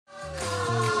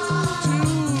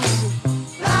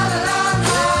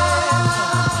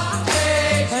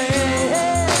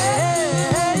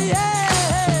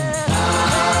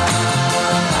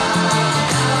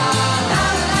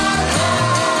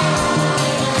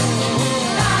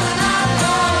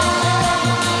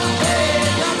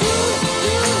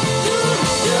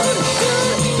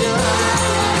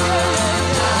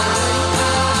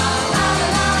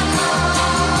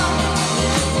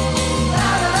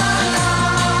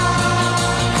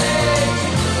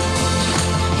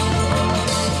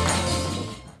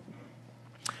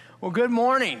Well, good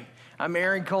morning. I'm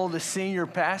Aaron Cole, the senior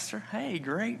pastor. Hey,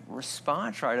 great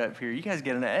response right up here. You guys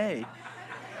get an A.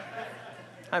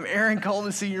 I'm Aaron Cole,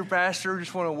 the senior pastor.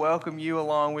 Just want to welcome you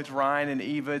along with Ryan and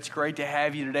Eva. It's great to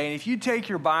have you today. And if you take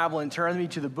your Bible and turn me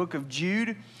to the book of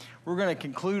Jude, we're going to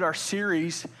conclude our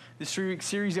series, this 3-week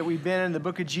series that we've been in the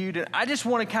book of Jude. And I just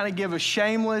want to kind of give a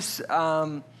shameless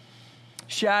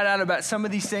shout out about some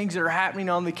of these things that are happening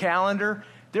on the calendar.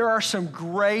 There are some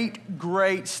great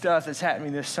stuff that's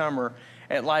happening this summer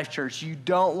at Life Church you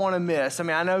don't want to miss. I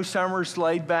mean, I know summer's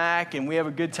laid back and we have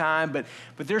a good time, but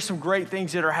there's some great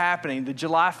things that are happening. The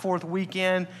July 4th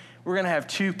weekend, we're going to have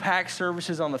 2 packed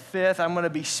services on the 5th. I'm going to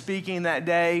be speaking that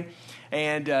day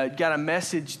and got a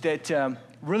message that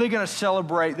really going to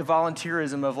celebrate the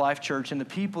volunteerism of Life Church and the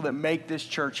people that make this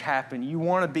church happen. You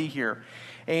want to be here.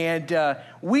 And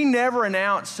we never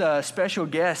announce special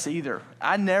guests either.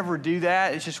 I never do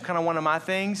that. It's just kind of one of my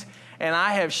things. And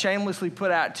I have shamelessly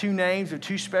put out 2 names of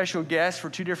 2 special guests for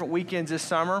 2 different weekends this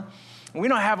summer. And we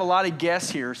don't have a lot of guests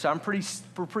here, so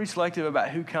we're pretty selective about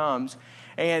who comes.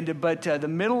 But the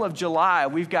middle of July,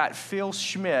 we've got Phil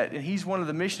Schmidt, and he's one of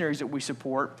the missionaries that we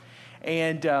support.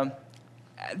 And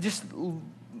just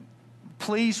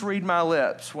please read my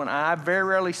lips when I very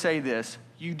rarely say this.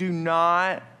 You do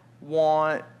not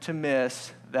want to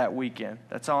miss that weekend.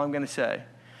 That's all I'm going to say.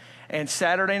 And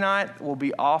Saturday night will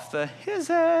be off the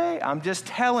hizzy. I'm just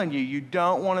telling you, you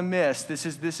don't want to miss. This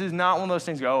is not one of those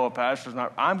things. Oh, a pastor's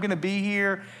not. I'm going to be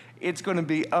here. It's going to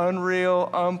be unreal,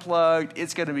 unplugged.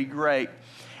 It's going to be great.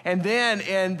 And then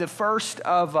in the 1st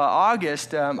of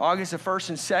August, August the 1st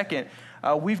and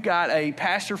 2nd, we've got a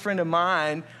pastor friend of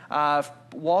mine,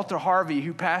 Walter Harvey,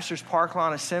 who pastors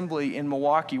Parklawn Assembly in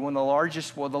Milwaukee, one of the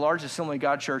largest Assembly of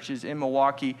God churches in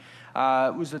Milwaukee.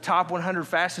 It was the top 100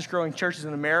 fastest growing churches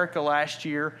in America last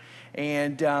year,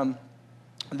 and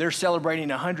they're celebrating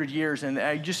 100 years,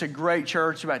 and just a great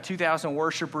church, about 2,000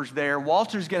 worshipers there.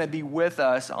 Walter's going to be with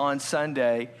us on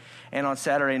Sunday and on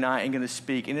Saturday night and going to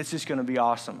speak, and it's just going to be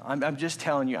awesome. I'm just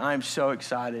telling you, I'm so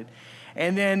excited.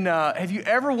 And then have you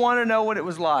ever wanted to know what it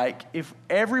was like if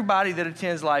everybody that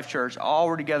attends Life Church all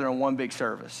were together in one big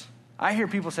service? I hear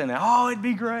people saying that, oh, it'd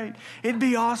be great. It'd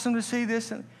be awesome to see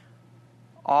this. And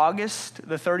August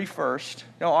the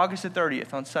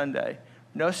 30th on Sunday.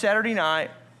 No Saturday night.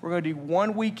 We're going to do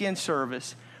one weekend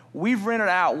service. We've rented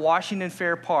out Washington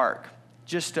Fair Park,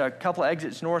 just a couple of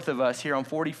exits north of us here on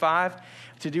 45,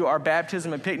 to do our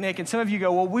baptism and picnic. And some of you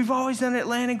go, well, we've always done it at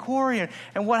Land and Quarry.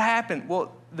 And what happened?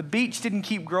 Well, the beach didn't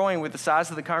keep growing with the size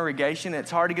of the congregation.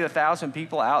 It's hard to get 1,000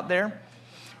 people out there.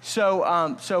 So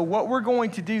what we're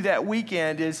going to do that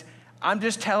weekend is, I'm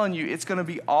just telling you, it's going to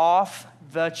be off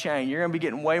the chain. You're going to be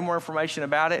getting way more information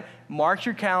about it. Mark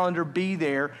your calendar, be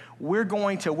there. We're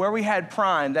going to, where we had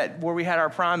our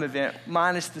Prime event,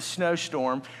 minus the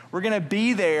snowstorm, we're going to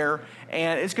be there,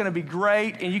 and it's going to be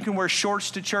great. And you can wear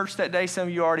shorts to church that day. Some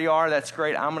of you already are. That's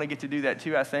great. I'm going to get to do that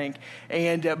too, I think.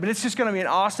 And but it's just going to be an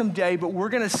awesome day. But we're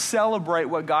going to celebrate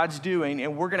what God's doing,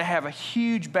 and we're going to have a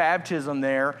huge baptism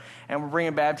there, and we're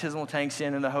bringing baptismal tanks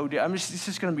in and the whole deal. It's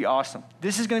just going to be awesome.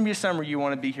 This is going to be a summer you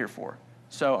want to be here for.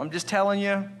 So I'm just telling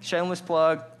you, shameless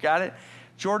plug. Got it?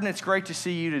 Jordan, it's great to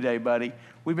see you today, buddy.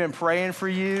 We've been praying for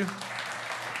you.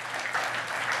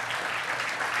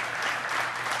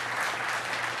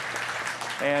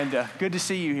 And good to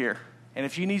see you here. And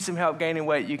if you need some help gaining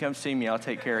weight, you come see me. I'll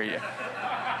take care of you.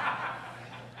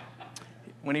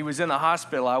 When he was in the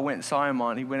hospital, I went and saw him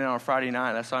he went in on Friday night,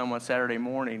 and I saw him on Saturday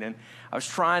morning. And I was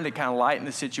trying to kind of lighten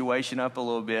the situation up a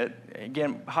little bit.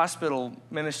 Again, hospital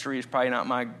ministry is probably not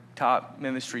my top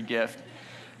ministry gift.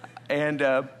 And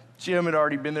Jim had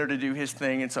already been there to do his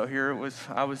thing, and so here it was.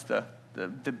 I was the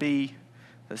B,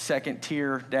 the second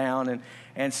tier down.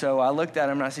 And so I looked at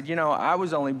him, and I said, I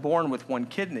was only born with one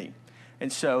kidney.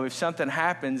 And so if something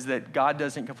happens that God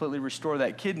doesn't completely restore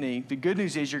that kidney, the good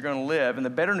news is you're going to live, and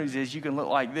the better news is you can look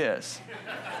like this.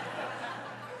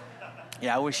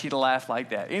 Yeah, I wish he'd have laughed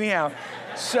like that. Anyhow,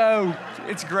 so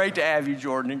it's great to have you,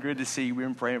 Jordan, and good to see you. We've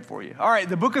been praying for you. All right,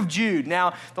 the book of Jude.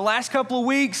 Now, the last couple of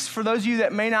weeks, for those of you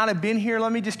that may not have been here,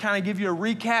 let me just kind of give you a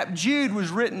recap. Jude was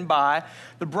written by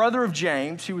the brother of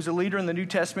James, who was a leader in the New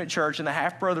Testament church and the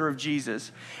half-brother of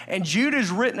Jesus. And Jude is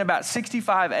written about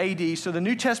 65 AD, so the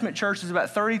New Testament church is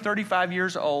about 35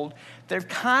 years old. they've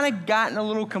kind of gotten a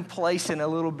little complacent a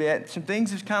little bit. Some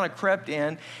things have kind of crept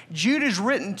in. Jude is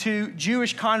written to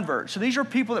Jewish converts. So these are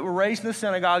people that were raised in the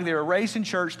synagogue. They were raised in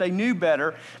church. They knew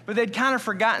better, but they'd kind of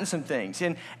forgotten some things.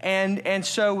 And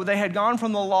so they had gone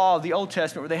from the law of the Old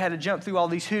Testament where they had to jump through all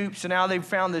these hoops, and now they've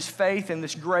found this faith and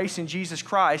this grace in Jesus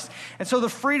Christ. And so the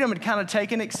freedom had kind of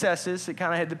taken excesses. It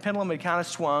kind of had, the pendulum had kind of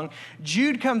swung.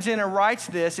 Jude comes in and writes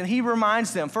this, and he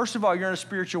reminds them, first of all, you're in a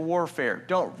spiritual warfare.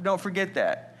 Don't forget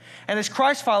that. And as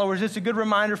Christ followers, it's a good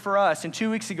reminder for us. And 2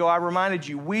 weeks ago, I reminded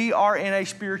you, we are in a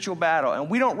spiritual battle. And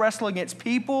we don't wrestle against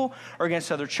people or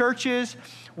against other churches.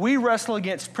 We wrestle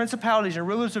against principalities and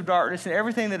rulers of darkness and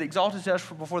everything that exalts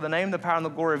itself before the name, the power, and the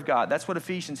glory of God. That's what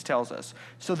Ephesians tells us.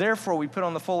 So therefore, we put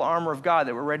on the full armor of God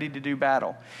that we're ready to do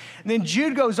battle. And then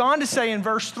Jude goes on to say in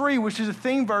verse 3, which is a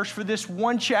theme verse for this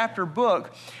one chapter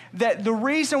book, that the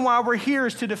reason why we're here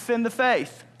is to defend the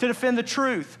faith, to defend the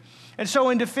truth. And so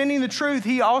in defending the truth,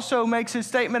 he also makes his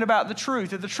statement about the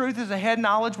truth, that the truth is a head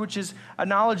knowledge, which is a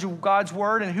knowledge of God's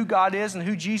word and who God is and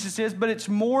who Jesus is. But it's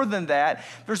more than that.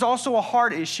 There's also a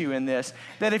heart issue in this,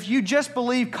 that if you just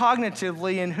believe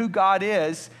cognitively in who God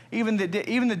is, even the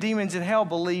demons in hell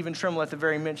believe and tremble at the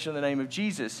very mention of the name of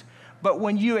Jesus. But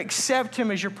when you accept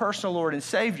him as your personal Lord and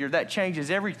Savior, that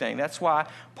changes everything. That's why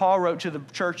Paul wrote to the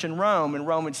church in Rome in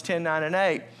Romans 10, 9, and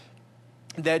 8,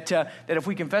 that if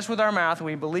we confess with our mouth and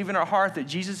we believe in our heart that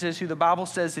Jesus is who the Bible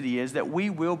says that he is, that we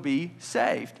will be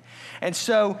saved. And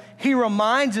so he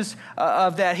reminds us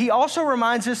of that. He also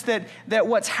reminds us that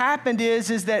what's happened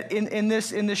is that in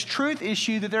this truth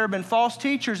issue, that there have been false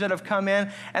teachers that have come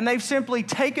in, and they've simply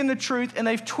taken the truth and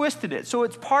they've twisted it. So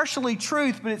it's partially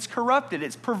truth, but it's corrupted,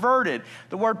 it's perverted.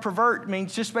 The word pervert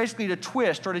means just basically to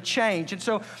twist or to change. And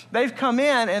so they've come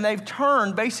in and they've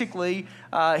turned basically,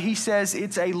 he says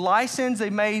it's a license. They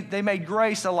made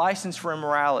grace a license for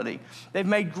immorality. They've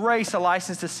made grace a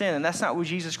license to sin, and that's not what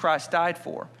Jesus Christ died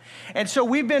for. And so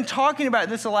we've been talking about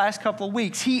this the last couple of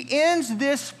weeks. He ends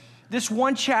this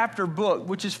one chapter book,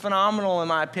 which is phenomenal in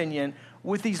my opinion,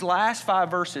 with these last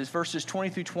 5 verses, verses 20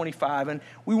 through 25. And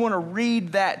we want to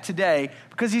read that today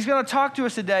because he's going to talk to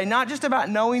us today, not just about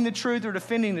knowing the truth or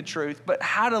defending the truth, but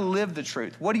how to live the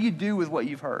truth. What do you do with what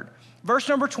you've heard? Verse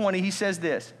number 20, he says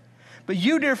this: "But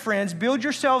you, dear friends, build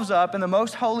yourselves up in the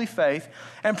most holy faith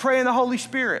and pray in the Holy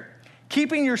Spirit,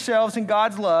 keeping yourselves in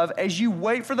God's love as you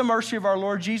wait for the mercy of our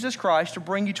Lord Jesus Christ to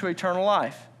bring you to eternal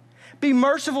life. Be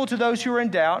merciful to those who are in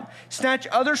doubt, snatch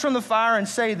others from the fire and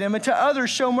save them, and to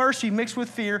others show mercy mixed with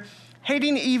fear,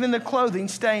 hating even the clothing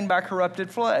stained by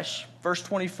corrupted flesh." Verse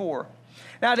 24.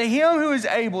 "Now to him who is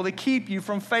able to keep you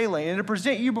from failing and to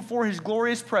present you before his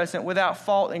glorious presence without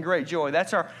fault and great joy."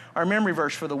 That's our memory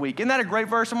verse for the week. Isn't that a great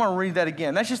verse? I'm going to read that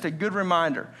again. That's just a good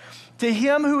reminder. "To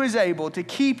him who is able to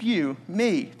keep you,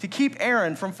 me, to keep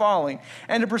Aaron from falling,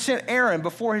 and to present Aaron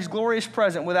before his glorious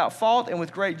presence without fault and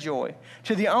with great joy.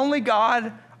 To the only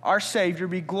God, our Savior,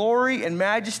 be glory and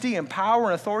majesty and power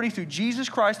and authority through Jesus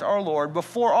Christ our Lord,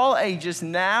 before all ages,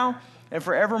 now and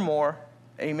forevermore.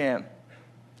 Amen."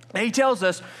 And he tells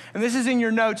us, and this is in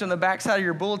your notes on the backside of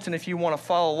your bulletin if you want to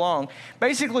follow along,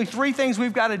 basically 3 things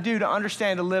we've got to do to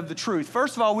understand to live the truth.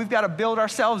 First of all, we've got to build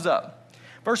ourselves up.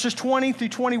 Verses 20 through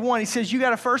 21, he says you got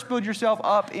to first build yourself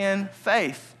up in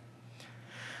faith.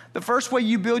 The first way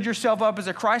you build yourself up as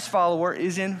a Christ follower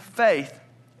is in faith.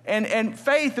 And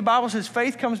faith, the Bible says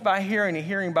faith comes by hearing and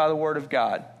hearing by the word of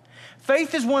God.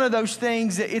 Faith is one of those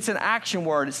things that it's an action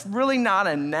word. It's really not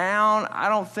a noun, I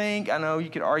don't think. I know you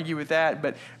could argue with that,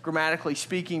 but grammatically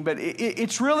speaking, but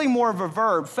it's really more of a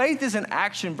verb. Faith is an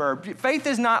action verb. Faith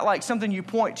is not like something you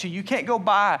point to. You can't go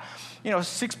buy,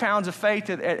 6 pounds of faith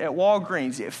at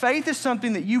Walgreens. Faith is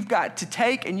something that you've got to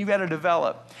take and you've got to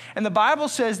develop. And the Bible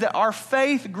says that our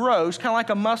faith grows kind of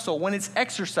like a muscle when it's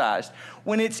exercised,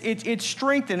 when it's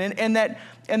strengthened, and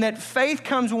that faith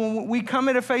comes when we come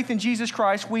into faith in Jesus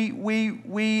Christ.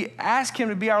 We ask him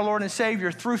to be our Lord and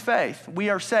Savior through faith.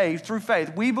 We are saved through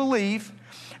faith. We believe,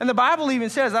 and the Bible even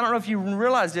says, I don't know if you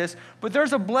realize this, but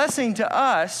there's a blessing to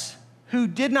us who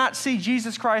did not see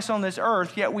Jesus Christ on this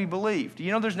earth, yet we believed. Do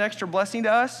you know there's an extra blessing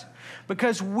to us?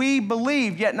 Because we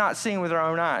believed, yet not seeing with our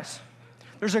own eyes.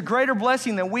 There's a greater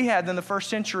blessing than we had than the first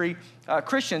century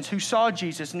Christians who saw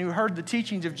Jesus and who heard the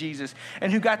teachings of Jesus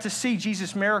and who got to see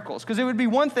Jesus' miracles. Because it would be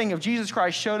one thing if Jesus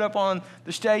Christ showed up on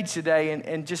the stage today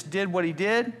and just did what he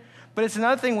did. But it's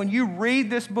another thing when you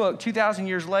read this book 2,000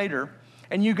 years later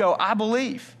and you go, I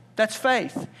believe. That's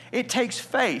faith. It takes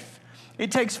faith.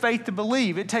 It takes faith to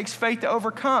believe. It takes faith to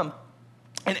overcome.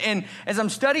 And as I'm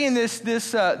studying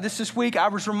this week, I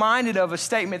was reminded of a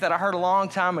statement that I heard a long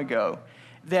time ago.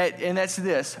 And that's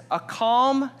this: a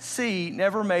calm sea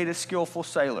never made a skillful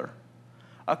sailor.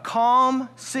 A calm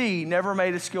sea never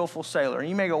made a skillful sailor. And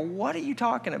you may go, what are you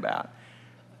talking about?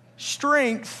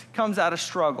 Strength comes out of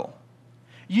struggle.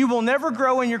 You will never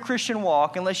grow in your Christian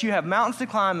walk unless you have mountains to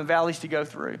climb and valleys to go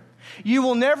through. You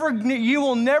will never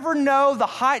know the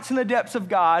heights and the depths of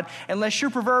God unless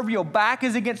your proverbial back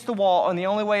is against the wall and the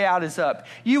only way out is up.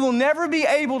 You will never be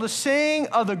able to sing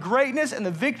of the greatness and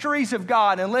the victories of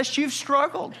God unless you've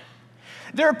struggled.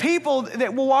 There are people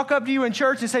that will walk up to you in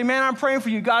church and say, man, I'm praying for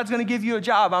you. God's going to give you a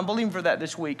job. I'm believing for that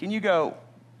this week. And you go,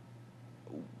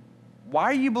 why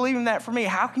are you believing that for me?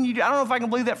 How can you I don't know if I can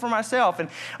believe that for myself.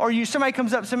 Or somebody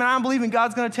comes up and says, man, I'm believing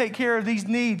God's going to take care of these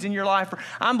needs in your life. Or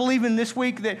I'm believing this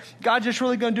week that God's just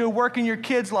really going to do a work in your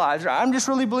kids' lives. Or I'm just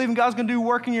really believing God's going to do a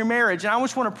work in your marriage. And I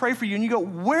just want to pray for you. And you go,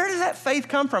 where does that faith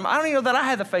come from? I don't even know that I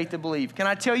have the faith to believe. Can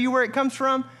I tell you where it comes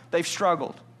from? They've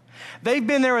struggled. They've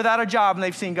been there without a job and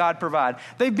they've seen God provide.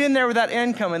 They've been there without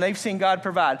income and they've seen God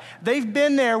provide. They've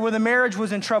been there where the marriage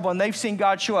was in trouble and they've seen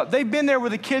God show up. They've been there where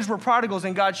the kids were prodigals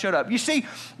and God showed up. You see,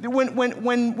 when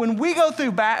we go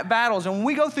through battles and when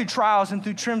we go through trials and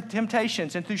through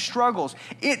temptations and through struggles,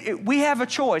 we have a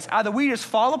choice. Either we just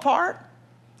fall apart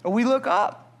or we look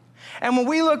up. And when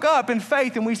we look up in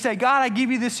faith and we say, God, I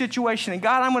give you this situation, and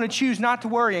God, I'm going to choose not to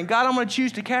worry, and God, I'm going to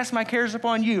choose to cast my cares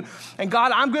upon you, and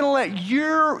God, I'm going to let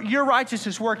your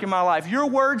righteousness work in my life. Your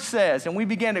word says, and we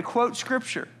began to quote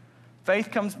scripture.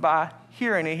 Faith comes by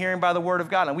hearing, and hearing by the word of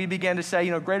God. And we began to say,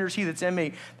 greater is he that's in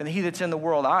me than he that's in the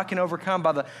world. I can overcome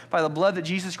by the blood that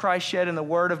Jesus Christ shed and the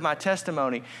word of my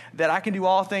testimony, that I can do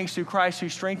all things through Christ who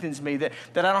strengthens me, that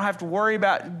I don't have to worry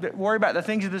about the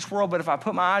things of this world, but if I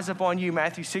put my eyes upon you,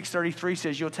 Matthew 6:33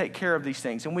 says, you'll take care of these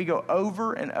things. And we go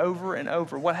over and over and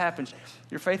over. What happens?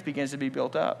 Your faith begins to be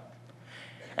built up.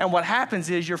 And what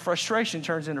happens is your frustration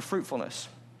turns into fruitfulness.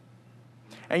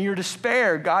 And your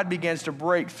despair, God begins to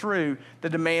break through the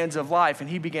demands of life, and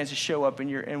he begins to show up in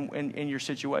your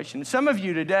situation. And some of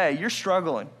you today, you're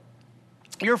struggling.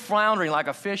 You're floundering like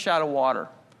a fish out of water.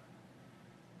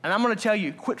 And I'm going to tell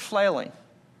you, quit flailing.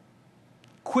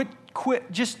 Quit,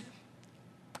 just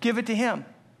give it to him.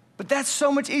 But that's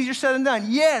so much easier said than done.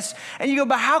 Yes. And you go,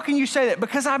 but how can you say that?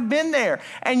 Because I've been there.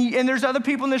 And there's other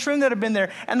people in this room that have been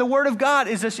there. And the word of God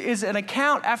is an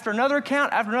account after another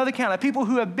account after another account of people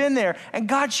who have been there. And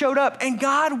God showed up. And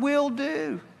God will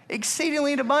do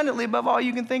exceedingly and abundantly above all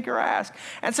you can think or ask.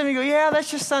 And some of you go, yeah,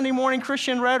 that's just Sunday morning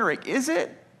Christian rhetoric. Is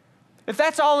it? If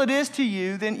that's all it is to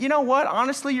you, then you know what?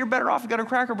 Honestly, you're better off to go to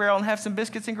Cracker Barrel and have some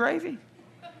biscuits and gravy.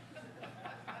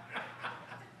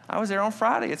 I was there on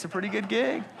Friday. It's a pretty good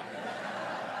gig.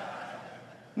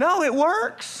 No, it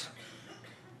works.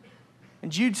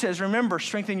 And Jude says, remember,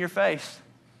 strengthen your faith.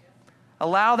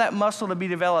 Allow that muscle to be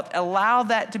developed. Allow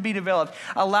that to be developed.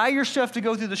 Allow yourself to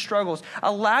go through the struggles.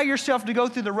 Allow yourself to go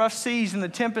through the rough seas and the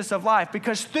tempests of life,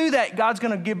 because through that, God's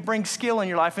going to bring skill in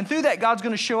your life. And through that, God's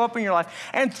going to show up in your life.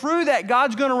 And through that,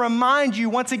 God's going to remind you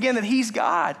once again that he's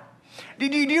God. Do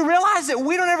you realize that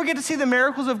we don't ever get to see the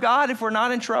miracles of God if we're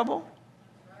not in trouble?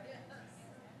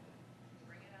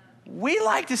 We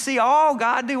like to see,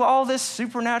 God do all this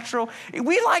supernatural.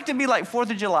 We like to be like 4th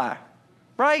of July,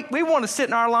 right? We want to sit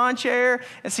in our lawn chair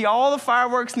and see all the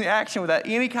fireworks and the action without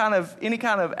any kind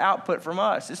of output from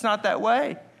us. It's not that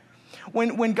way.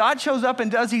 When God shows up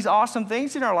and does these awesome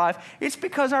things in our life, it's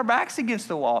because our back's against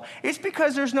the wall. It's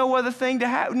because there's no other thing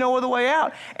no other way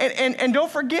out. And don't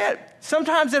forget,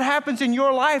 sometimes it happens in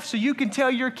your life so you can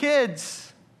tell your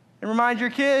kids and remind your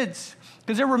kids.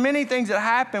 Because there were many things that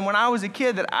happened when I was a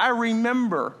kid that I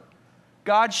remember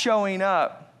God showing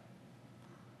up.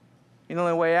 And the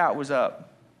only way out was up.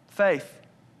 Faith.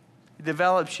 It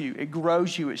develops you. It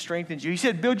grows you. It strengthens you. He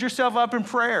said, build yourself up in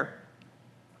prayer.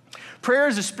 Prayer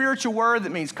is a spiritual word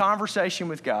that means conversation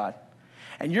with God.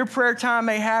 And your prayer time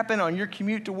may happen on your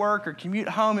commute to work or commute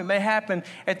home. It may happen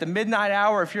at the midnight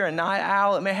hour. If you're a night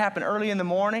owl, it may happen early in the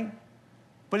morning.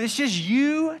 But it's just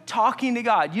you talking to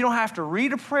God. You don't have to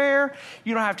read a prayer.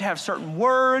 You don't have to have certain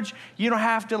words. You don't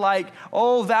have to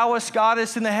thou art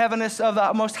Goddess in the heavenest of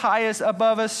the most highest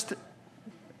above us,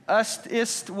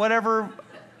 whatever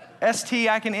ST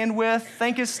I can end with,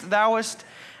 thinkest, thouest.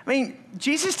 I mean,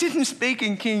 Jesus didn't speak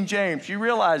in King James. You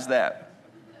realize that.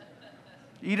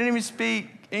 He didn't even speak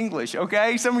English,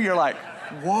 okay? Some of you are like,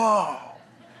 whoa,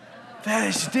 that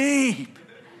is deep.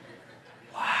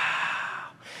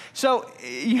 So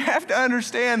you have to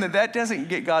understand that doesn't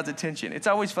get God's attention. It's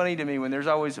always funny to me when there's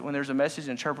a message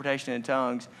interpretation in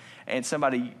tongues and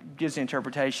somebody gives the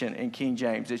interpretation in King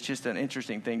James. It's just an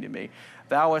interesting thing to me.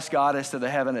 Thou art Goddess of the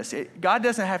heavens. God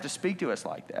doesn't have to speak to us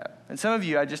like that. And some of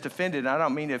you I just offended, and I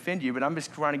don't mean to offend you, but I'm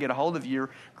just trying to get a hold of your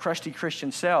crusty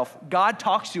Christian self. God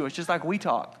talks to us just like we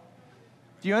talk.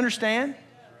 Do you understand?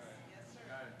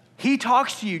 He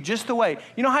talks to you just the way.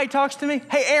 You know how he talks to me?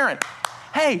 Hey, Aaron.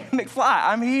 Hey, McFly,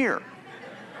 I'm here.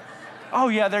 Oh,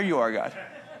 yeah, there you are, God.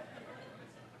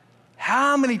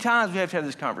 How many times do we have to have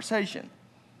this conversation?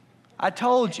 I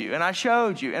told you, and I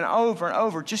showed you, and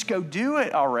over. Just go do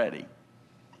it already.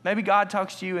 Maybe God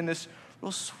talks to you in this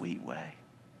real sweet way.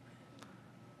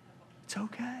 It's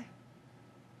okay.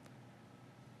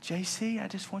 JC, I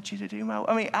just want you to do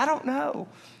I don't know.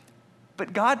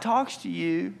 But God talks to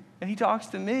you, and he talks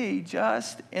to me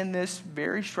just in this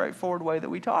very straightforward way that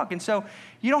we talk. And so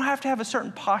you don't have to have a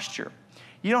certain posture.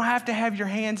 You don't have to have your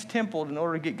hands templed in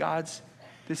order to get God's.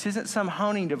 This isn't some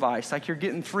honing device like you're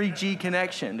getting 3G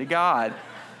connection to God.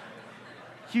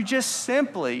 You just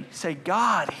simply say,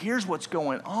 God, here's what's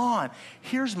going on.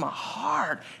 Here's my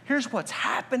heart. Here's what's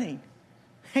happening.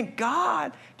 And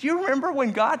God, do you remember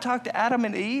when God talked to Adam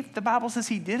and Eve? The Bible says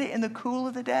he did it in the cool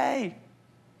of the day.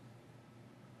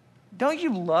 Don't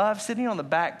you love sitting on the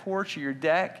back porch of your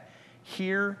deck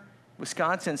here,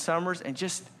 Wisconsin summers, and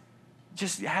just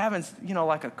having,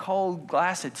 like a cold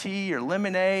glass of tea or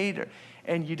lemonade,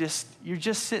 and you're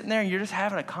just sitting there and you're just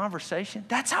having a conversation?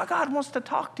 That's how God wants to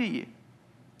talk to you.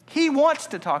 He wants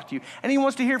to talk to you, and he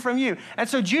wants to hear from you. And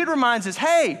so Jude reminds us,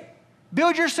 hey,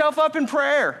 build yourself up in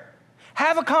prayer.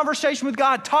 Have a conversation with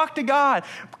God. Talk to God.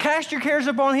 Cast your cares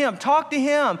upon him. Talk to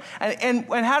him. And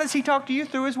how does he talk to you?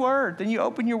 Through his word. Then you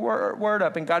open your word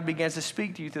up, and God begins to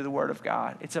speak to you through the word of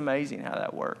God. It's amazing how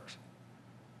that works.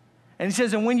 And he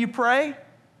says, and when you pray,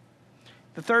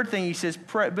 the third thing he says,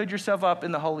 build yourself up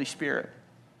in the Holy Spirit.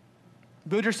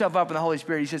 Build yourself up in the Holy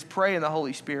Spirit. He says, pray in the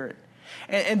Holy Spirit.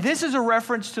 And this is a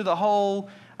reference to the whole,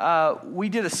 we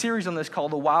did a series on this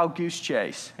called The Wild Goose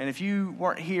Chase. And if you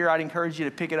weren't here, I'd encourage you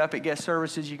to pick it up at guest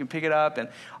services. You can pick it up and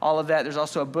all of that. There's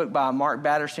also a book by Mark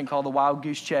Batterson called The Wild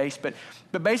Goose Chase. But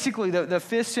basically, the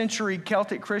 5th century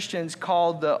Celtic Christians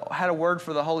had a word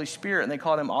for the Holy Spirit, and they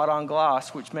called him Audon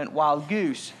Glas, which meant wild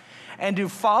goose. And to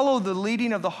follow the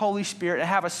leading of the Holy Spirit and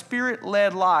have a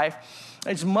Spirit-led life,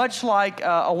 it's much like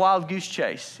a wild goose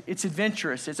chase. It's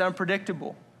adventurous. It's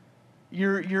unpredictable.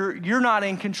 You're not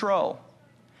in control.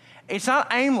 It's not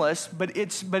aimless, but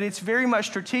it's very much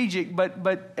strategic.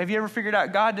 But have you ever figured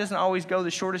out God doesn't always go the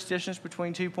shortest distance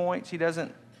between 2 points? He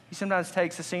sometimes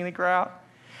takes the scenic route.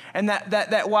 And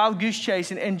that wild goose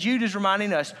chase, and Jude is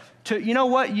reminding us to,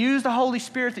 use the Holy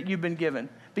Spirit that you've been given.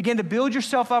 Begin to build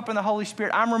yourself up in the Holy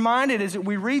Spirit. I'm reminded as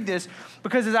we read this,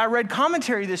 because as I read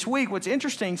commentary this week, what's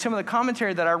interesting, some of the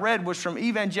commentary that I read was from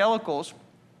evangelicals,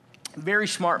 very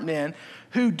smart men,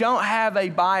 who don't have a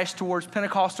bias towards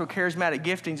Pentecostal charismatic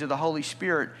giftings of the Holy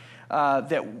Spirit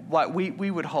that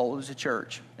we would hold as a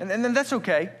church. And then that's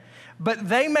okay. But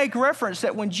they make reference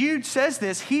that when Jude says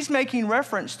this, he's making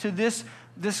reference to this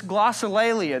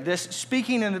glossolalia, this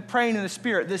speaking and praying in the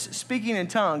Spirit, this speaking in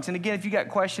tongues. And again, if you got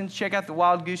questions, check out the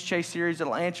Wild Goose Chase series.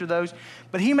 It'll answer those.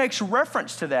 But he makes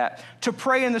reference to that, to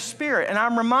pray in the Spirit. And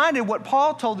I'm reminded what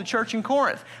Paul told the church in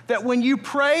Corinth, that when you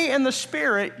pray in the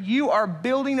Spirit, you are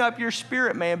building up your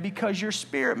spirit man, because your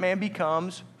spirit man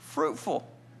becomes fruitful.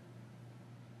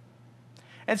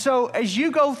 And so as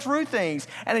you go through things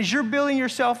and as you're building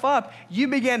yourself up, you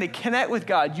begin to connect with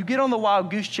God. You get on the wild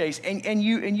goose chase and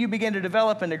you begin to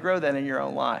develop and to grow that in your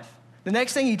own life. The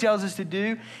next thing he tells us to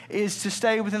do is to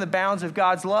stay within the bounds of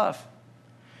God's love.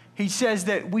 He says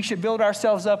that we should build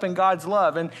ourselves up in God's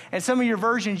love. And some of your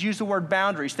versions use the word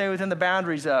boundary, stay within the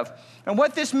boundaries of. And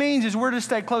what this means is we're to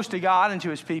stay close to God and to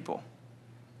his people.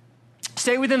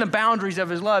 Stay within the boundaries of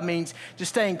his love means just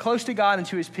staying close to God and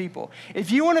to his people. If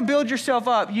you want to build yourself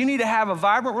up, you need to have a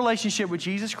vibrant relationship with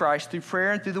Jesus Christ through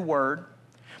prayer and through the word.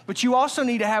 But you also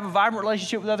need to have a vibrant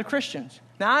relationship with other Christians.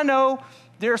 Now, I know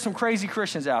there are some crazy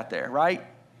Christians out there, right?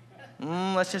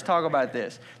 Let's just talk about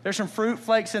this. There's some fruit,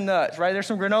 flakes, and nuts, right? There's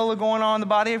some granola going on in the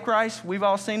body of Christ. We've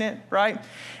all seen it, right?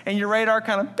 And your radar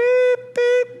kind of beep, beep,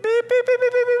 beep, beep, beep, beep,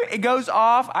 beep, beep. It goes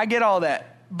off. I get all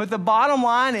that. But the bottom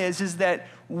line is that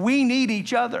we need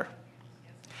each other.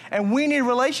 And we need a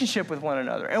relationship with one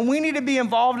another. And we need to be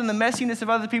involved in the messiness of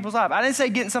other people's lives. I didn't say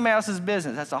get in somebody else's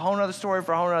business. That's a whole other story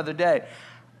for a whole other day.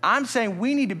 I'm saying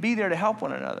we need to be there to help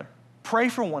one another. Pray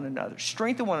for one another.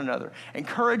 Strengthen one another.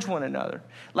 Encourage one another.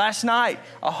 Last night,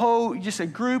 a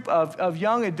group of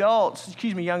young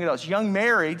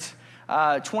marrieds,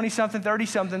 20-something,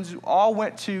 30-somethings, all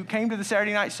came to the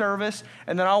Saturday night service,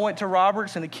 and then all went to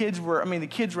Roberts, and the kids were in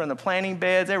the planting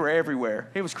beds. They were everywhere.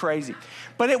 It was crazy.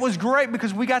 But it was great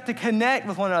because we got to connect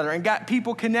with one another and got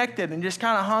people connected and just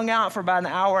kind of hung out for about an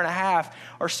hour and a half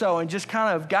or so and just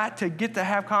kind of get to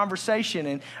have conversation,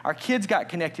 and our kids got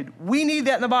connected. We need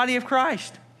that in the body of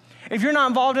Christ. If you're not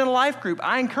involved in a life group,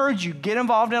 I encourage you, get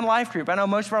involved in a life group. I know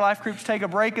most of our life groups take a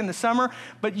break in the summer,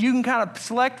 but you can kind of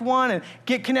select one and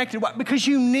get connected. Why? Because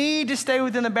you need to stay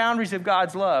within the boundaries of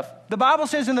God's love. The Bible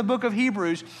says in the book of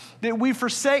Hebrews that we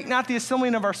forsake not the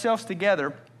assembling of ourselves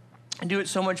together and do it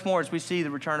so much more as we see the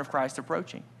return of Christ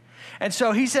approaching. And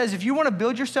so he says, if you want to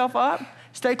build yourself up,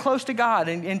 stay close to God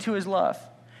and into his love.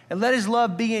 And let his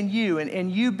love be in you and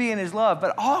you be in his love,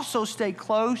 but also stay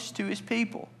close to his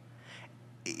people.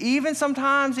 Even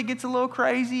sometimes it gets a little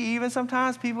crazy. Even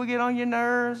sometimes people get on your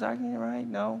nerves. Right?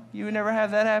 No, you would never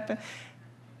have that happen.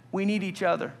 We need each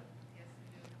other.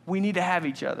 We need to have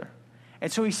each other.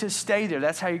 And so he says, stay there.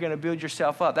 That's how you're going to build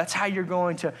yourself up. That's how you're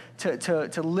going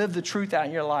to live the truth out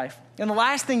in your life. And the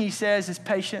last thing he says is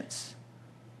patience.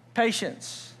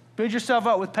 Patience. Build yourself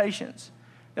up with patience.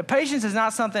 Now, patience is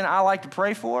not something I like to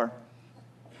pray for.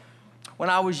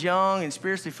 When I was young and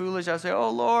spiritually foolish, I would say,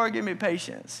 oh, Lord, give me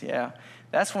patience. Yeah.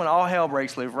 That's when all hell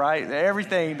breaks loose, right?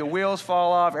 Everything, the wheels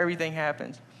fall off, everything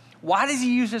happens. Why does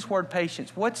he use this word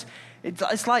patience?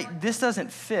 It's like this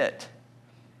doesn't fit.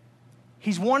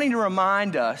 He's wanting to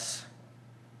remind us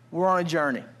we're on a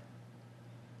journey.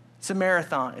 It's a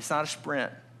marathon. It's not a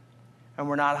sprint. And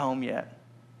we're not home yet.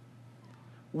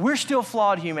 We're still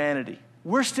flawed humanity.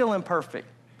 We're still imperfect,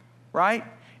 right?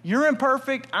 You're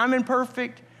imperfect. I'm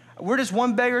imperfect. We're just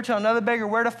one beggar to another beggar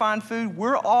where to find food.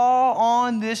 We're all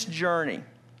on this journey.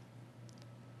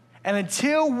 And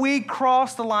until we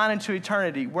cross the line into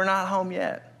eternity, we're not home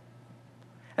yet.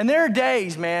 And there are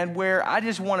days, man, where I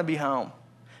just want to be home.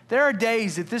 There are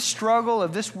days that this struggle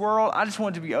of this world, I just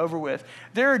want it to be over with.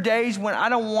 There are days when I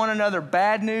don't want another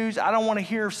bad news. I don't want to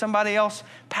hear of somebody else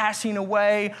passing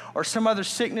away or some other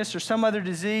sickness or some other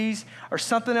disease or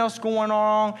something else going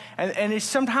on. And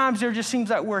sometimes there just seems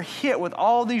like we're hit with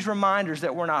all these reminders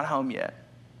that we're not home yet.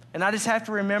 And I just have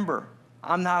to remember,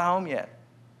 I'm not home yet.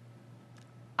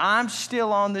 I'm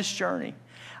still on this journey.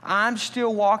 I'm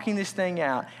still walking this thing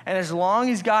out. And as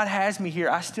long as God has me here,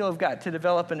 I still have got to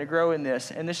develop and to grow in this.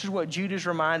 And this is what Jude is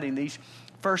reminding these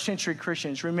first century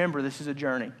Christians. Remember, this is a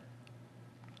journey.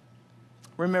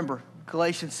 Remember,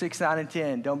 Galatians 6, 9, and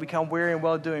 10. Don't become weary in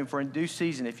well-doing, for in due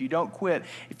season, if you don't quit,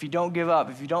 if you don't give up,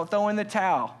 if you don't throw in the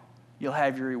towel, you'll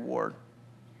have your reward.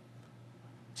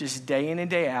 Just day in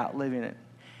and day out, living it.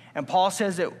 And Paul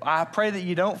says that I pray that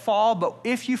you don't fall, but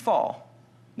if you fall,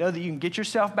 know that you can get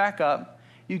yourself back up.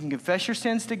 You can confess your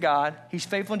sins to God. He's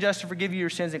faithful and just to forgive you your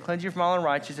sins and cleanse you from all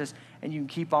unrighteousness, and you can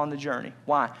keep on the journey.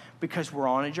 Why? Because we're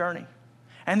on a journey.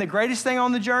 And the greatest thing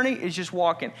on the journey is just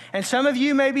walking. And some of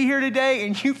you may be here today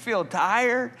and you feel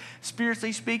tired,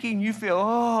 spiritually speaking. You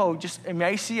feel, just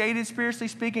emaciated, spiritually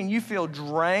speaking. You feel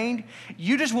drained.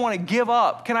 You just want to give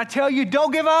up. Can I tell you,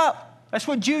 don't give up. That's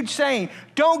what Jude's saying.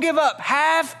 Don't give up.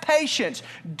 Have patience.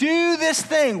 Do this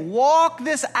thing. Walk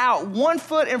this out, one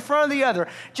foot in front of the other.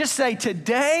 Just say,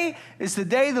 today is the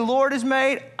day the Lord has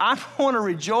made. I want to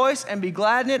rejoice and be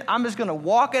glad in it. I'm just going to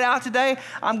walk it out today.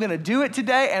 I'm going to do it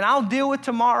today, and I'll deal with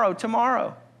tomorrow.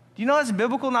 Do you know it's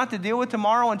biblical not to deal with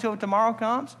tomorrow until tomorrow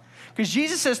comes? Because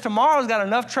Jesus says tomorrow's got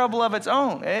enough trouble of its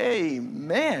own.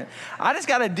 Amen. I just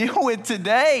got to deal with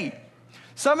today.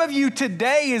 Some of you,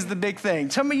 today is the big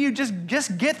thing. Some of you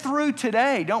just get through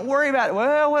today. Don't worry about it.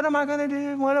 Well, what am I going to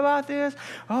do? What about this?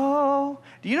 Oh,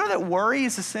 do you know that worry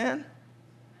is a sin?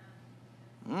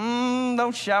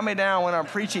 Don't shout me down when I'm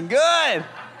preaching good.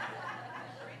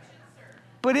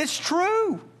 But it's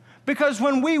true. Because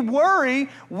when we worry,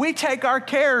 we take our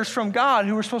cares from God,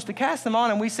 who we're supposed to cast them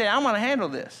on, and we say, I'm going to handle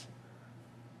this.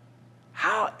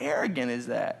 How arrogant is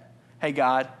that? Hey,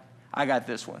 God, I got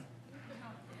this one.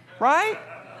 Right?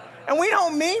 And we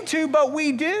don't mean to, but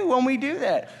we do when we do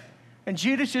that. And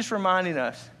Jude is just reminding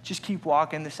us, just keep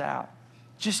walking this out.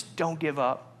 Just don't give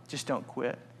up. Just don't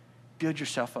quit. Build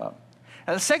yourself up.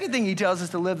 Now, the second thing he tells us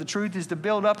to live the truth is to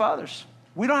build up others.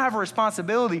 We don't have a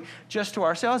responsibility just to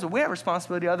ourselves, but we have a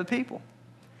responsibility to other people.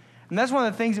 And that's one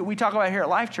of the things that we talk about here at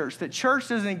Life Church, that church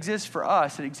doesn't exist for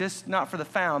us. It exists not for the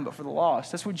found, but for the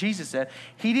lost. That's what Jesus said.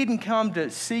 He didn't come to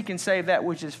seek and save that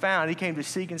which is found. He came to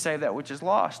seek and save that which is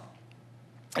lost.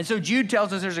 And so Jude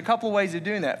tells us there's a couple of ways of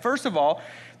doing that. First of all,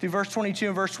 through verse 22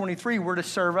 and verse 23, we're to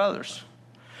serve others.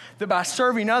 That by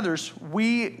serving others,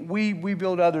 we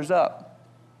build others up.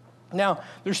 Now,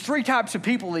 there's three types of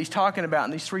people that he's talking about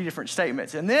in these three different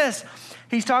statements. In this,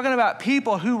 he's talking about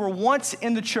people who were once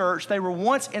in the church, they were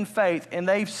once in faith, and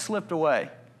they've slipped away.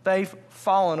 They've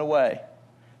fallen away.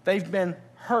 They've been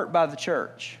hurt by the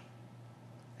church.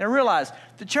 And realize,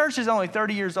 the church is only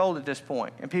 30 years old at this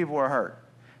point, and people are hurt.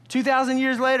 2,000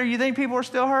 years later, you think people are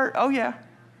still hurt? Oh, yeah.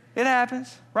 It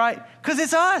happens, right? Because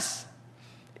it's us.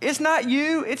 It's not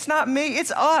you. It's not me.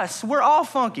 It's us. We're all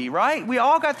funky, right? We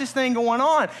all got this thing going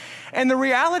on. And the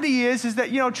reality is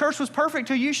that, church was perfect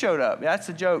till you showed up. That's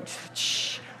a joke,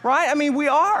 right? I mean, we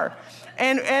are.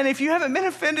 And if you haven't been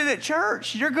offended at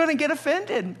church, you're going to get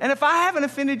offended. And if I haven't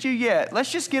offended you yet,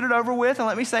 let's just get it over with and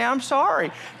let me say I'm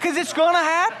sorry, because it's going to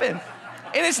happen.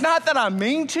 And it's not that I'm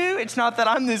mean to. It's not that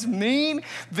I'm this mean,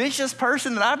 vicious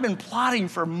person that I've been plotting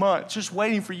for months, just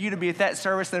waiting for you to be at that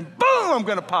service, and then boom, I'm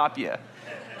going to pop you.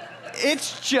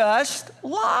 It's just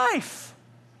life.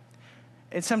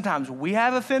 And sometimes we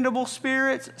have offendable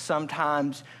spirits.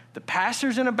 Sometimes the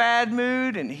pastor's in a bad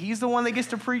mood, and he's the one that gets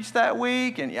to preach that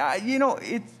week. And,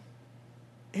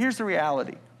 here's the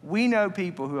reality. We know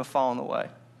people who have fallen away.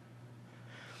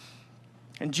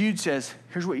 And Jude says,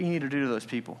 here's what you need to do to those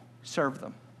people. Serve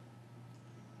them.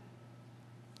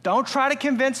 Don't try to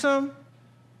convince them.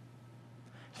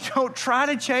 Don't try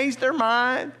to change their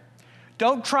mind.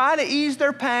 Don't try to ease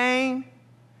their pain.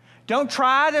 Don't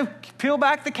try to peel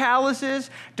back the calluses.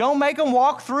 Don't make them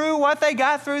walk through what they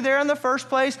got through there in the first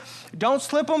place. Don't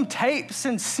slip them tapes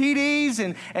and CDs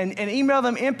and email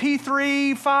them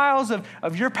MP3 files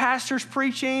of your pastor's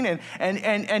preaching.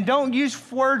 And don't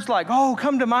use words like, oh,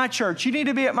 come to my church. You need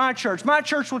to be at my church. My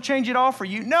church will change it all for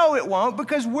you. No, it won't,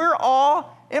 because we're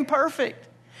all imperfect.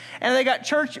 And they got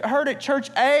hurt at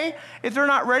church A. If they're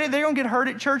not ready, they're going to get hurt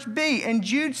at church B. And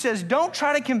Jude says, don't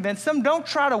try to convince them. Don't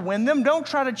try to win them. Don't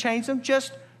try to change them.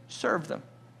 Just serve them.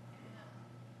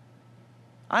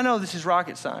 I know this is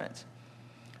rocket science,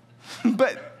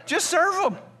 but just serve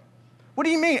them. What do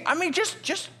you mean? I mean,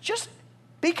 just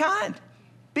be kind.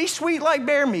 Be sweet like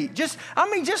bear meat. Just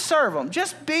serve them.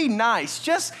 Just be nice.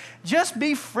 Just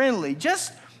be friendly.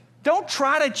 Don't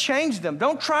try to change them.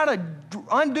 Don't try to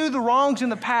undo the wrongs in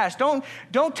the past.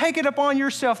 Don't take it upon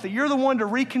yourself that you're the one to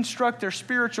reconstruct their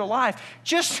spiritual life.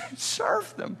 Just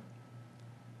serve them.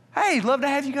 Hey, love to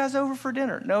have you guys over for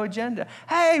dinner. No agenda.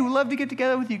 Hey, we'd love to get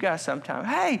together with you guys sometime.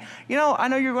 Hey, I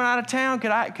know you're going out of town.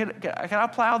 Could I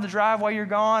plow the drive while you're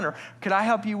gone? Or could I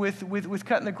help you with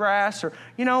cutting the grass? Or,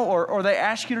 or they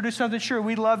ask you to do something. Sure,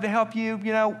 we'd love to help you,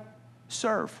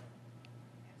 serve.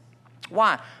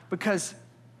 Why? Because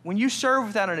when you serve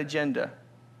without an agenda,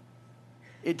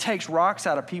 it takes rocks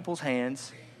out of people's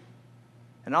hands,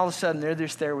 and all of a sudden they're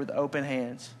just there with open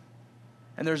hands.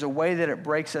 And there's a way that it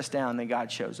breaks us down, and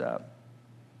God shows up.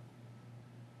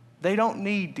 They don't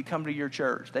need to come to your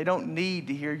church. They don't need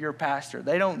to hear your pastor.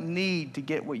 They don't need to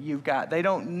get what you've got. They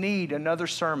don't need another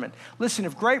sermon. Listen,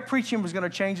 if great preaching was going to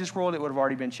change this world, it would have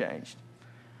already been changed.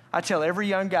 I tell every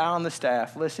young guy on the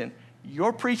staff, listen,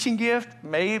 your preaching gift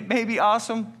may be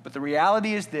awesome, but the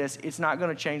reality is this: it's not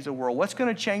going to change the world. What's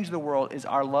going to change the world is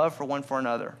our love for one for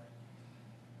another.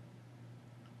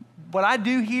 What I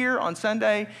do here on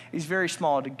Sunday is very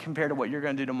small compared to what you're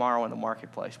going to do tomorrow in the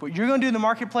marketplace. What you're going to do in the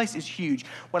marketplace is huge.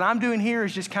 What I'm doing here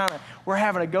is just we're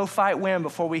having a go fight win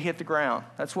before we hit the ground.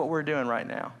 That's what we're doing right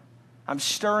now. I'm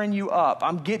stirring you up.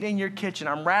 I'm getting in your kitchen.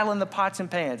 I'm rattling the pots and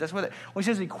pans. That's when he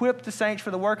says equip the saints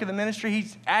for the work of the ministry,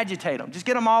 he's agitate them. Just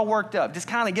get them all worked up. Just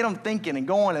kind of get them thinking and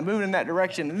going and moving in that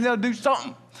direction, and they'll do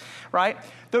something, right?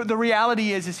 The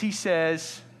reality is he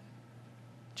says,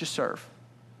 just serve.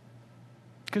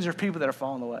 Because there are people that are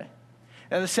falling away.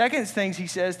 Now, the second thing he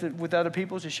says with other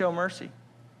people is to show mercy.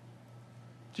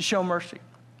 To show mercy.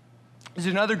 There's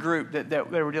another group that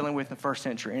they were dealing with in the first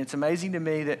century, and it's amazing to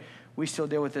me that we still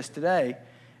deal with this today,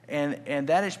 and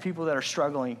that is people that are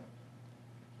struggling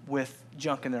with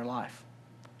junk in their life.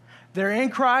 They're in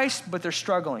Christ, but they're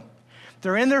struggling.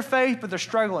 They're in their faith, but they're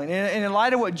struggling. And in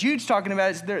light of what Jude's talking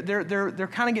about, is they're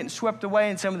kind of getting swept away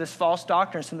in some of this false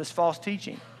doctrine, some of this false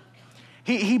teaching.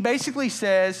 He basically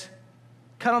says,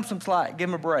 cut them some slack, give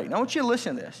them a break. Now, I want you to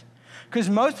listen to this. Because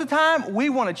most of the time, we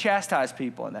want to chastise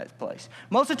people in that place.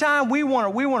 Most of the time, we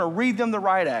want to read them the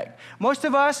right act. Most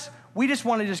of us, we just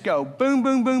want to just go, boom,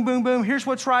 boom, boom, boom, boom. Here's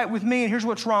what's right with me, and here's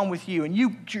what's wrong with you. And you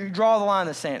draw the line in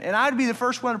the sand. And I'd be the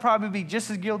first one to probably be just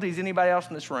as guilty as anybody else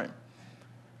in this room.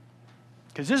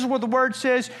 Because this is what the word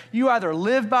says. You either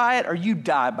live by it or you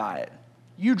die by it.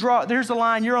 There's the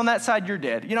line, you're on that side, you're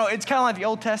dead. It's kind of like the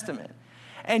Old Testament.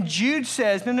 And Jude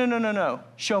says, no.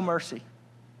 Show mercy.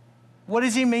 What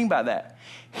does he mean by that?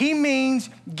 He means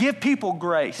give people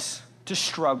grace to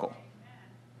struggle.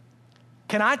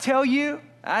 Can I tell you,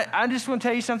 I just want to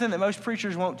tell you something that most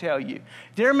preachers won't tell you.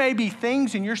 There may be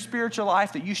things in your spiritual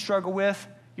life that you struggle with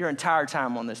your entire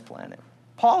time on this planet.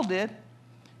 Paul did.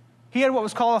 He had what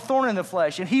was called a thorn in the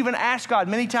flesh, and he even asked God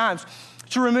many times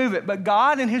to remove it. But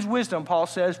God in his wisdom, Paul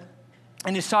says,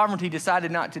 and his sovereignty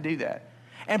decided not to do that.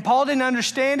 And Paul didn't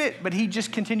understand it, but he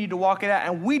just continued to walk it out.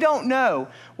 And we don't know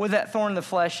what that thorn in the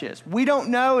flesh is. We don't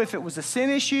know if it was a sin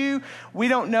issue. We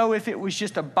don't know if it was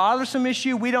just a bothersome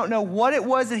issue. We don't know what it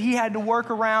was that he had to work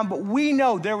around, but we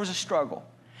know there was a struggle.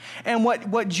 And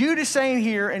what Jude is saying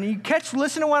here, and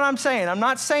listen to what I'm saying. I'm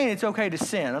not saying it's okay to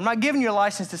sin. I'm not giving you a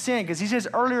license to sin, because he says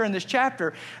earlier in this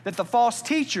chapter that the false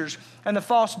teachers and the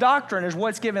false doctrine is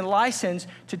what's given license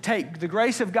to take the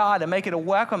grace of God and make it a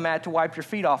welcome mat to wipe your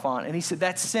feet off on. And he said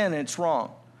that's sin and it's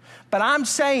wrong. But I'm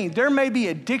saying there may be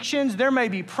addictions, there may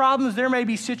be problems, there may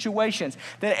be situations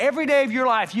that every day of your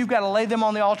life you've got to lay them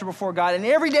on the altar before God. And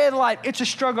every day of life it's a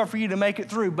struggle for you to make it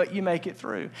through, but you make it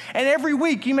through. And every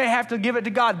week you may have to give it to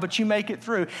God, but you make it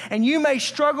through. And you may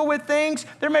struggle with things.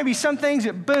 There may be some things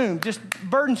that boom, just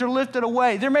burdens are lifted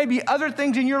away. There may be other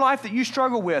things in your life that you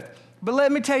struggle with. But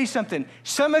let me tell you something.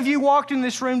 Some of you walked in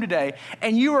this room today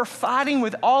and you are fighting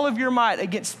with all of your might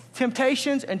against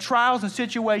temptations and trials and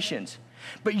situations.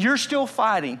 But you're still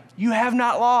fighting. You have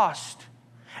not lost.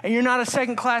 And you're not a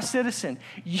second-class citizen.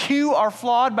 You are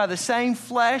flawed by the same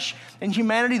flesh and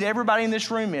humanity that everybody in this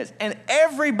room is. And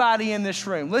everybody in this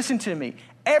room, listen to me,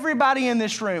 everybody in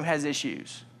this room has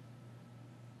issues.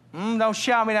 Don't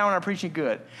shout me down when I'm preaching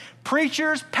good.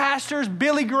 Preachers, pastors,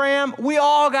 Billy Graham, we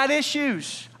all got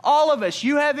issues. All of us,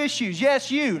 you have issues. Yes,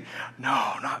 you.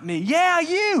 No, not me. Yeah,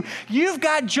 you. You've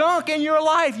got junk in your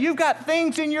life. You've got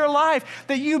things in your life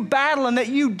that you battle and that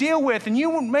you deal with, and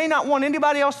you may not want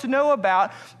anybody else to know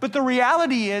about. But the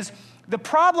reality is, the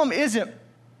problem isn't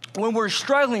when we're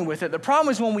struggling with it. The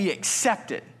problem is when we accept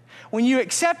it. When you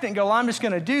accept it and go, well, I'm just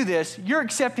going to do this, you're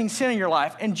accepting sin in your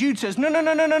life. And Jude says, no,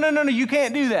 you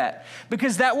can't do that.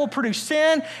 Because that will produce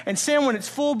sin, and sin, when it's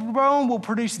full grown, will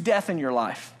produce death in your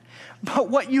life.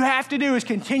 But what you have to do is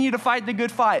continue to fight the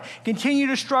good fight. Continue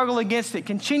to struggle against it.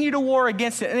 Continue to war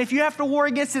against it. And if you have to war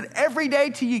against it every day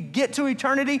till you get to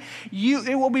eternity,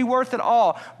 it will be worth it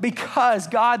all, because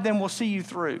God then will see you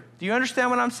through. Do you understand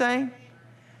what I'm saying?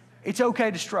 It's okay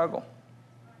to struggle.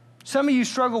 Some of you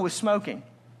struggle with smoking,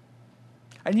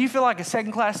 and you feel like a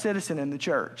second-class citizen in the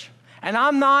church. And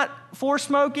I'm not for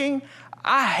smoking.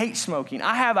 I hate smoking.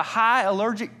 I have a high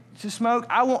allergic to smoke.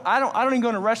 I don't even go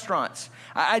into restaurants.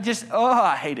 I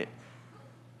hate it.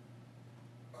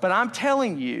 But I'm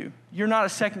telling you, you're not a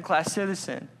second-class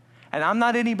citizen, and I'm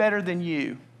not any better than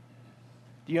you.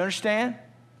 Do you understand?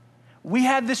 We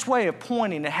have this way of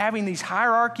pointing and having these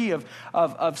hierarchy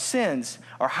of sins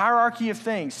or hierarchy of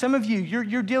things. Some of you,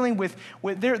 you're dealing with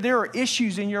there are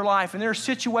issues in your life, and there are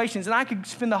situations, and I could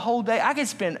spend the whole day, I could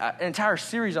spend an entire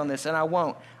series on this, and I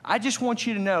won't. I just want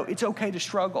you to know it's okay to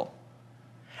struggle.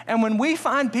 And when we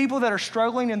find people that are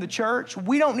struggling in the church,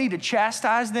 we don't need to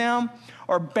chastise them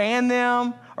or ban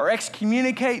them or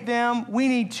excommunicate them. We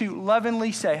need to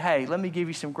lovingly say, hey, let me give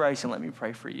you some grace and let me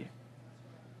pray for you.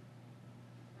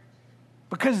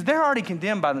 Because they're already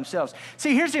condemned by themselves.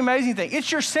 See, here's the amazing thing.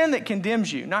 It's your sin that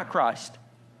condemns you, not Christ.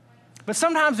 But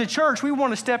sometimes the church, we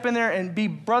want to step in there and be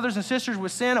brothers and sisters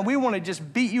with sin, and we want to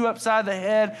just beat you upside the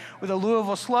head with a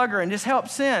Louisville Slugger and just help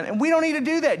sin. And we don't need to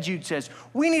do that, Jude says.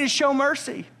 We need to show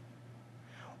mercy.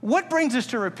 What brings us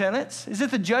to repentance? Is it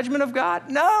the judgment of God?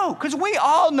 No, because we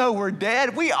all know we're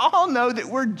dead. We all know that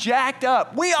we're jacked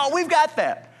up. We've got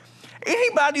that.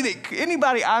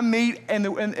 Anybody I meet in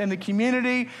the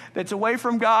community that's away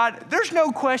from God, there's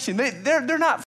no question. They're not